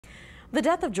The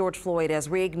death of George Floyd has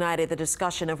reignited the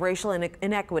discussion of racial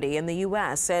inequity in the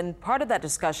U.S., and part of that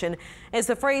discussion is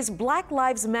the phrase Black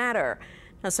Lives Matter.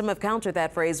 Now, some have countered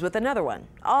that phrase with another one,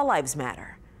 All Lives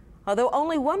Matter. Although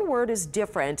only one word is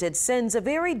different, it sends a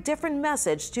very different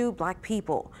message to Black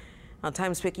people. Now,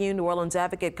 Times-Picayune New Orleans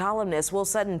Advocate columnist Will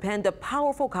Sutton penned a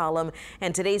powerful column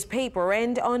in today's paper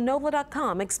and on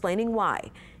NOLA.com explaining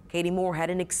why. Katie Moore had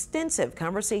an extensive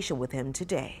conversation with him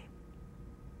today.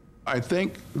 I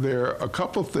think there are a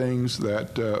couple things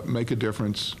that make a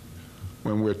difference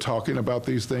when we're talking about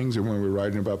these things and when we're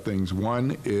writing about things.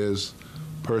 One is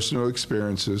personal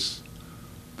experiences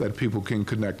that people can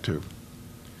connect to.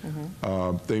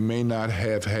 They may not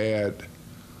have had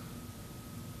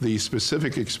the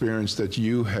specific experience that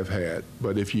you have had,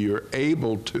 but if you're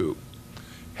able to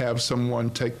have someone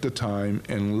take the time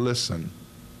and listen,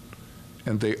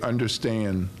 and they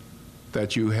understand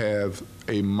that you have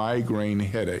a migraine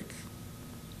headache,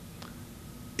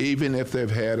 even if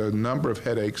they've had a number of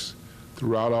headaches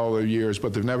throughout all their years,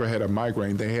 but they've never had a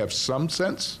migraine, they have some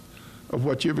sense of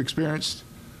what you've experienced.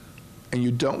 And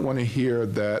you don't want to hear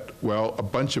that, well, a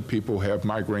bunch of people have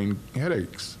migraine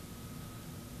headaches.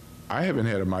 I haven't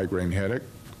had a migraine headache.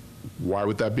 Why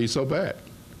would that be so bad?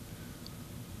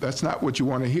 That's not what you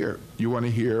want to hear. You want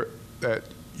to hear that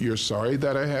you're sorry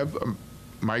that I have a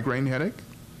migraine headache.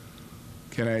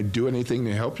 Can I do anything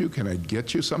to help you? Can I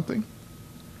get you something?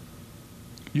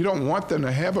 You don't want them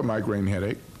to have a migraine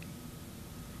headache.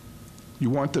 You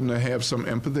want them to have some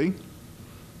empathy.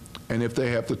 And if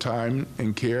they have the time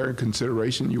and care and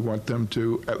consideration, you want them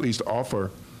to at least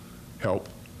offer help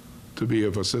to be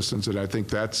of assistance. And I think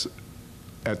that's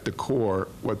at the core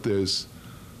what this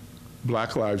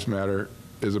Black Lives Matter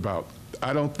is about.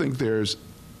 I don't think there's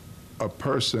a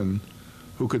person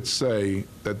who could say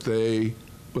that they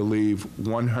believe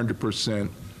 100%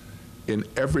 in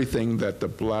everything that the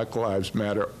Black Lives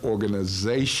Matter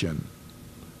organization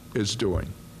is doing.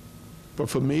 But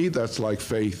for me, that's like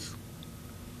faith.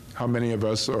 How many of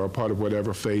us are a part of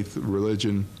whatever faith,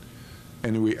 religion,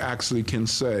 and we actually can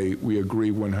say we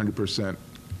agree 100%?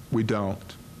 We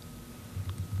don't.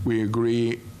 We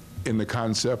agree in the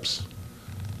concepts.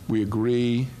 We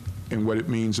agree in what it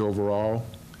means overall,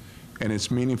 and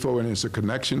it's meaningful and it's a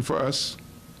connection for us.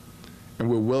 And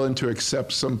we're willing to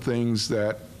accept some things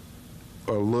that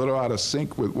are a little out of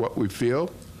sync with what we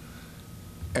feel.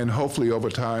 And hopefully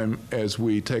over time, as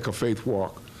we take a faith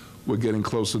walk, we're getting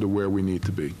closer to where we need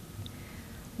to be.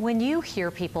 When you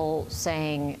hear people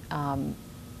saying,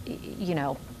 you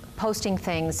know, posting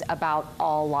things about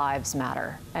all lives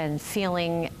matter and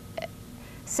saying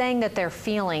that they're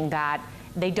feeling that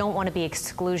they don't want to be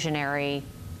exclusionary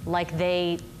like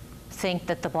they think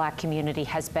that the Black community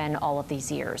has been all of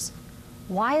these years,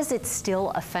 why is it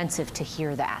still offensive to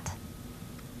hear that?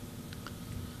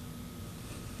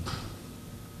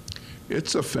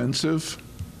 It's offensive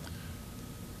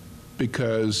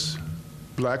because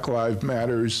Black Lives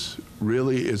Matters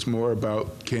really is more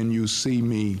about, can you see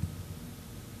me?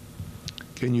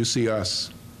 Can you see us?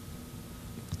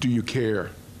 Do you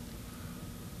care?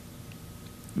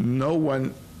 No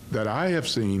one that I have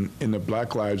seen in the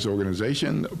Black Lives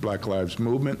organization, Black Lives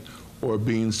movement, or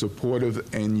being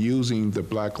supportive and using the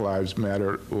Black Lives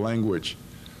Matter language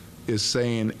is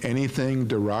saying anything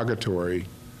derogatory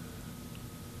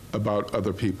about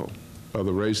other people,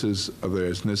 other races, other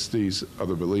ethnicities,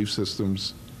 other belief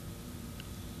systems.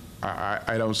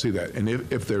 I don't see that. And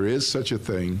if there is such a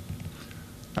thing,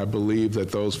 I believe that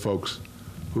those folks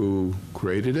who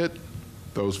created it,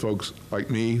 those folks like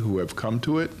me who have come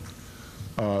to it,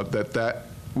 that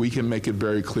we can make it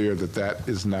very clear that that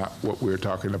is not what we're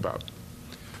talking about.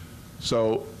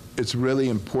 So it's really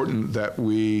important that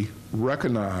we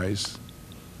recognize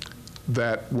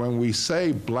that when we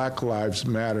say Black Lives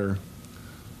Matter,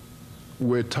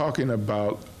 we're talking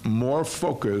about more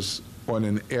focus on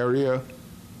an area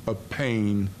of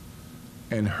pain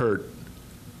and hurt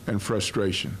and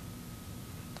frustration.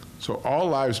 So all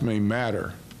lives may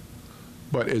matter,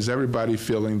 but is everybody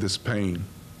feeling this pain?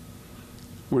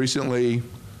 Recently,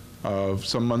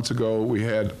 some months ago, we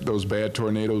had those bad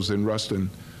tornadoes in Ruston.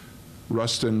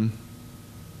 Ruston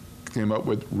came up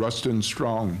with Ruston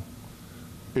Strong.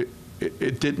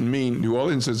 It didn't mean New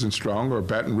Orleans isn't strong or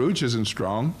Baton Rouge isn't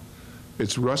strong.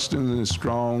 It's Ruston is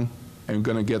strong and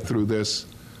gonna get through this.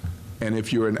 And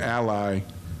if you're an ally,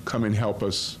 come and help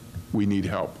us. We need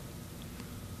help.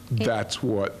 That's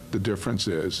what the difference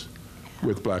is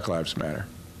with Black Lives Matter.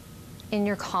 In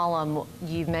your column,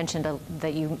 you mentioned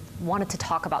that you wanted to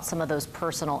talk about some of those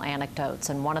personal anecdotes,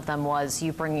 and one of them was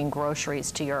you bringing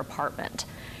groceries to your apartment,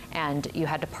 and you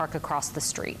had to park across the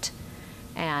street.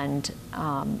 And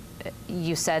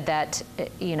you said that,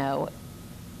 you know,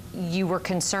 you were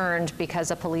concerned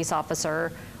because a police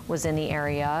officer was in the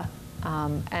area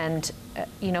and,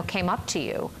 you know, came up to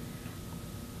you.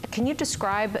 Can you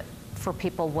describe for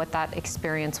people what that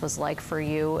experience was like for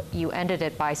you? You ended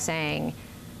it by saying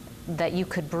that you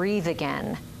could breathe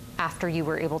again after you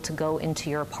were able to go into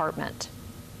your apartment.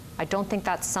 I don't think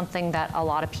that's something that a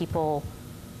lot of people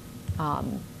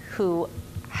who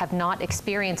have not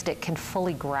experienced it can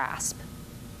fully grasp.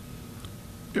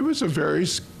 It was a very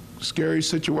scary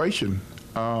situation.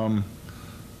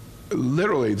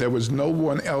 Literally, there was no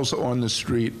one else on the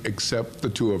street except the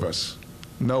two of us.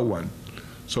 No one.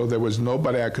 So there was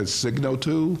nobody I could signal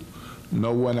to,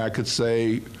 no one I could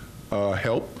say,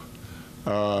 help.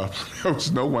 There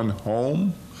was no one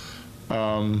home.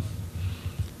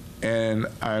 And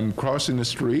I'm crossing the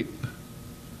street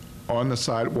on the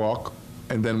sidewalk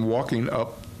and then walking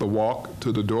up the walk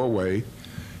to the doorway,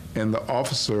 and the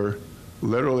officer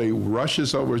literally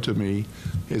rushes over to me,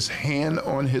 his hand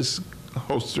on his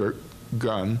holster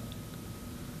gun,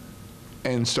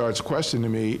 and starts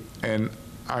questioning me, and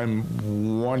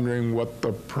I'm wondering what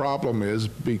the problem is,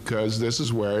 because this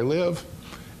is where I live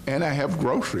and I have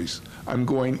groceries. I'm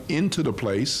going into the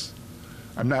place.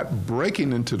 I'm not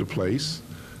breaking into the place.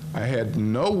 I had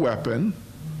no weapon,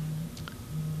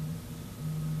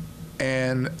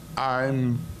 and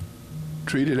I'm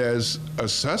treated as a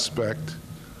suspect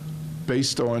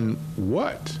based on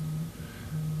what?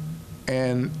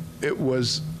 And it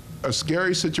was a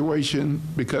scary situation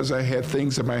because I had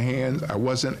things in my hands. I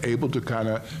wasn't able to kind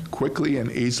of quickly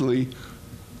and easily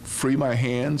free my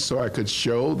hands so I could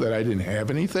show that I didn't have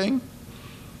anything.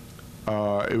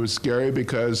 It was scary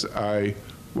because I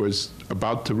was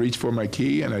about to reach for my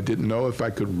key and I didn't know if I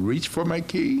could reach for my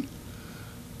key.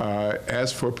 I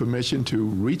asked for permission to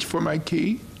reach for my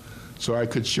key so I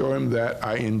could show him that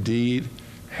I indeed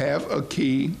have a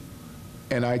key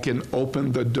and I can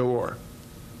open the door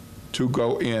to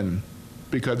go in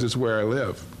because it's where I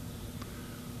live.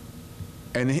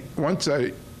 And once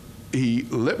he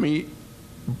let me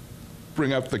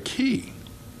bring up the key,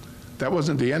 that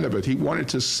wasn't the end of it. He wanted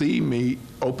to see me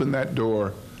open that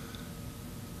door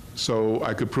so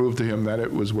I could prove to him that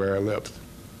it was where I lived.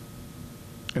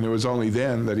 And it was only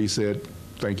then that he said,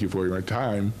 "Thank you for your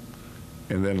time,"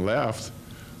 and then left.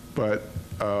 But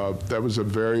that was a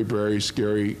very, very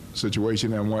scary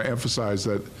situation. And I want to emphasize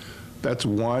that that's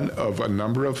one of a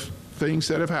number of things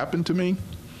that have happened to me.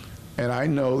 And I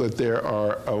know that there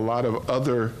are a lot of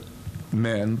other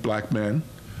men, black men,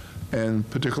 and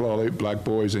particularly black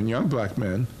boys and young black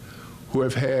men, who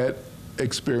have had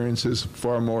experiences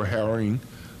far more harrowing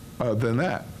than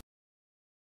that.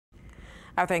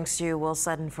 Our thanks to Will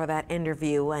Sutton for that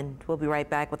interview, and we'll be right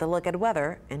back with a look at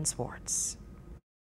weather and sports.